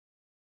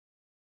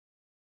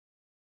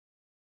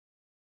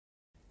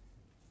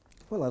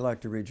Well, I'd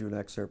like to read you an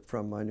excerpt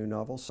from my new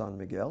novel, San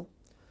Miguel.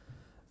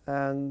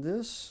 And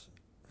this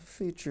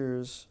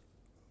features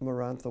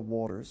Marantha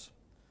Waters,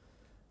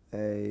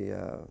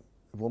 a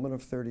woman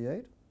of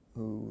 38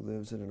 who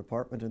lives in an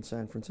apartment in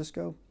San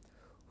Francisco,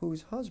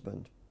 whose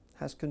husband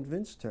has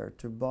convinced her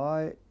to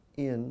buy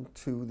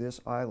into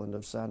this island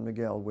of San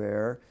Miguel,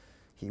 where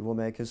he will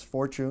make his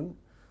fortune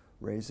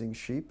raising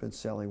sheep and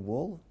selling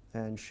wool,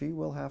 and she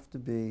will have to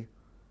be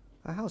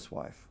a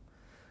housewife.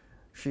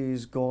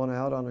 She's gone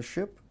out on a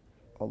ship,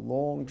 a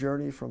long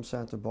journey from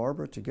Santa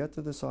Barbara to get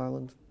to this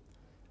island,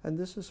 and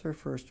this is her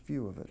first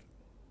view of it.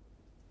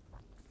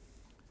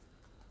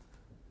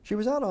 She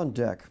was out on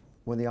deck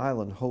when the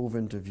island hove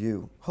into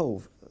view.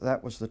 Hove,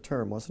 that was the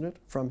term, wasn't it?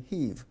 From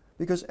heave,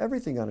 because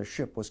everything on a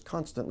ship was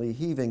constantly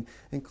heaving,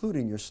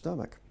 including your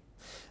stomach.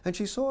 And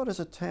she saw it as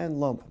a tan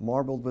lump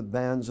marbled with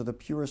bands of the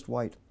purest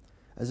white,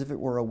 as if it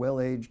were a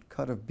well-aged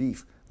cut of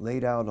beef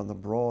laid out on the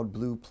broad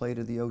blue plate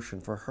of the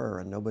ocean for her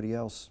and nobody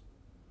else.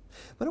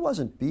 But it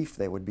wasn't beef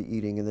they would be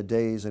eating in the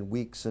days and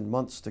weeks and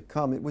months to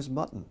come. It was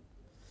mutton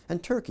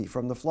and turkey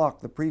from the flock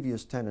the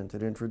previous tenant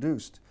had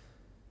introduced.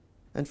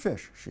 And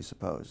fish, she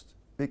supposed,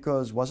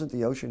 because wasn't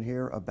the ocean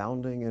here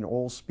abounding in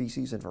all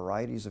species and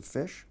varieties of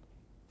fish?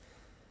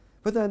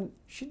 But then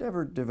she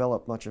never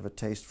developed much of a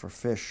taste for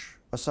fish,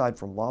 aside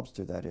from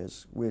lobster, that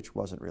is, which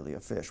wasn't really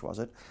a fish, was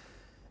it?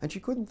 And she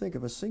couldn't think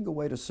of a single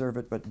way to serve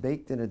it but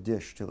baked in a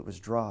dish till it was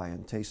dry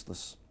and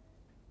tasteless.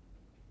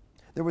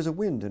 There was a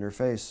wind in her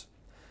face,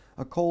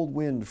 a cold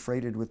wind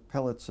freighted with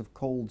pellets of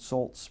cold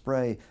salt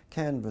spray,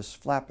 canvas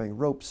flapping,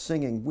 ropes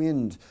singing,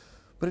 wind.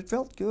 But it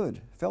felt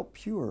good, felt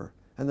pure,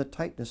 and the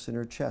tightness in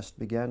her chest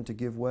began to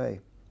give way.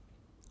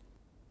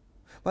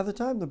 By the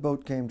time the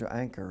boat came to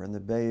anchor in the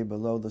bay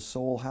below the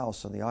sole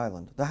house on the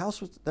island, the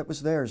house that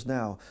was theirs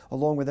now,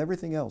 along with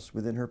everything else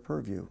within her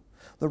purview,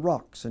 the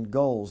rocks and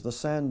gulls, the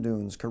sand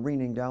dunes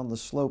careening down the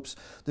slopes,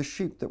 the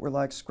sheep that were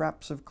like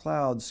scraps of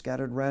cloud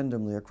scattered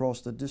randomly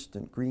across the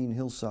distant green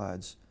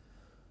hillsides.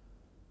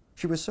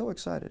 She was so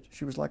excited,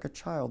 she was like a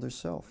child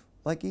herself,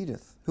 like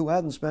Edith, who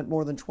hadn't spent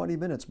more than 20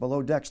 minutes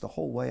below decks the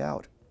whole way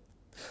out.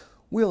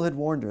 Will had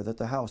warned her that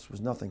the house was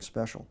nothing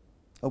special,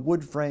 a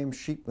wood-framed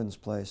sheepman's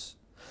place,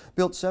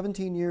 built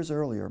 17 years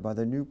earlier by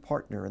the new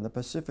partner in the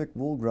Pacific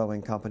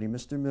wool-growing company,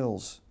 Mr.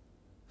 Mills.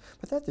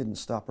 But that didn't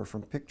stop her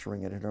from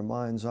picturing it in her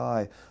mind's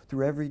eye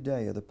through every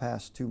day of the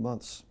past 2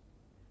 months.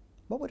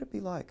 What would it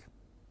be like?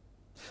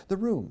 The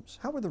rooms,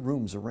 how were the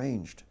rooms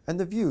arranged? And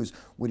the views,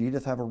 would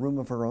Edith have a room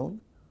of her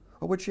own?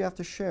 Or would she have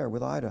to share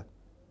with Ida?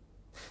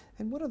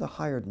 And what of the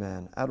hired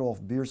man,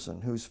 Adolf Bierson,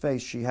 whose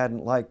face she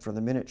hadn't liked from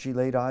the minute she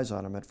laid eyes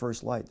on him at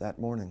first light that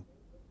morning?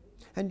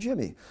 And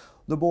Jimmy,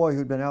 the boy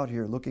who'd been out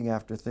here looking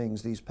after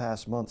things these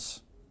past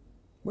months.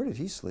 Where did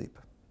he sleep?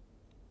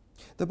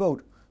 The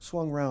boat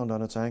swung round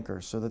on its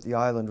anchor so that the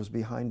island was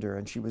behind her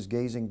and she was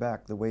gazing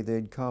back the way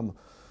they'd come,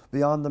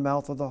 beyond the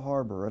mouth of the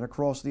harbor and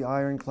across the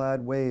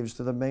ironclad waves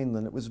to the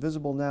mainland. It was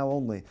visible now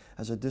only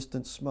as a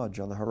distant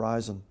smudge on the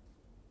horizon.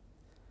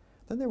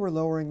 Then they were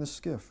lowering the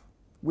skiff,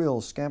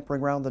 Will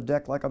scampering round the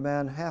deck like a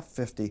man half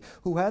 50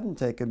 who hadn't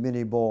taken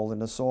Minnie Ball in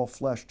the soft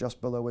flesh just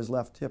below his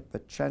left hip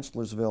at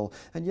Chancellorsville.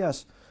 And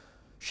yes,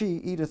 she,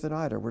 Edith, and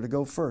Ida were to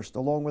go first,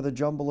 along with a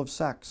jumble of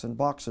sacks and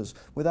boxes,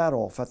 with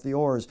Adolf at the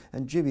oars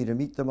and Jimmy to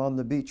meet them on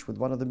the beach with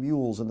one of the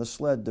mules and the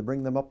sled to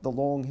bring them up the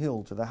long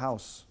hill to the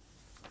house.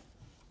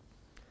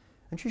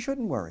 And she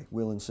shouldn't worry,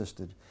 Will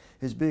insisted,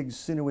 his big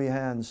sinewy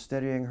hands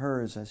steadying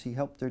hers as he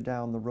helped her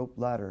down the rope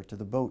ladder to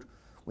the boat,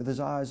 with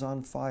his eyes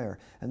on fire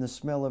and the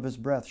smell of his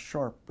breath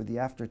sharp with the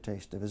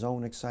aftertaste of his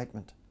own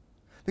excitement.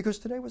 Because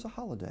today was a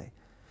holiday,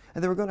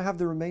 and they were going to have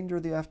the remainder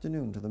of the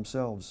afternoon to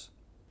themselves.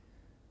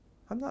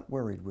 "I'm not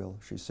worried, Will,"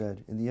 she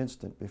said in the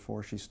instant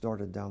before she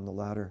started down the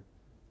ladder.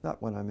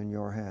 "Not when I'm in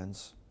your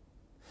hands."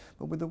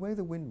 But with the way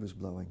the wind was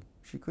blowing,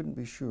 she couldn't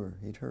be sure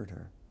he'd heard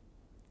her.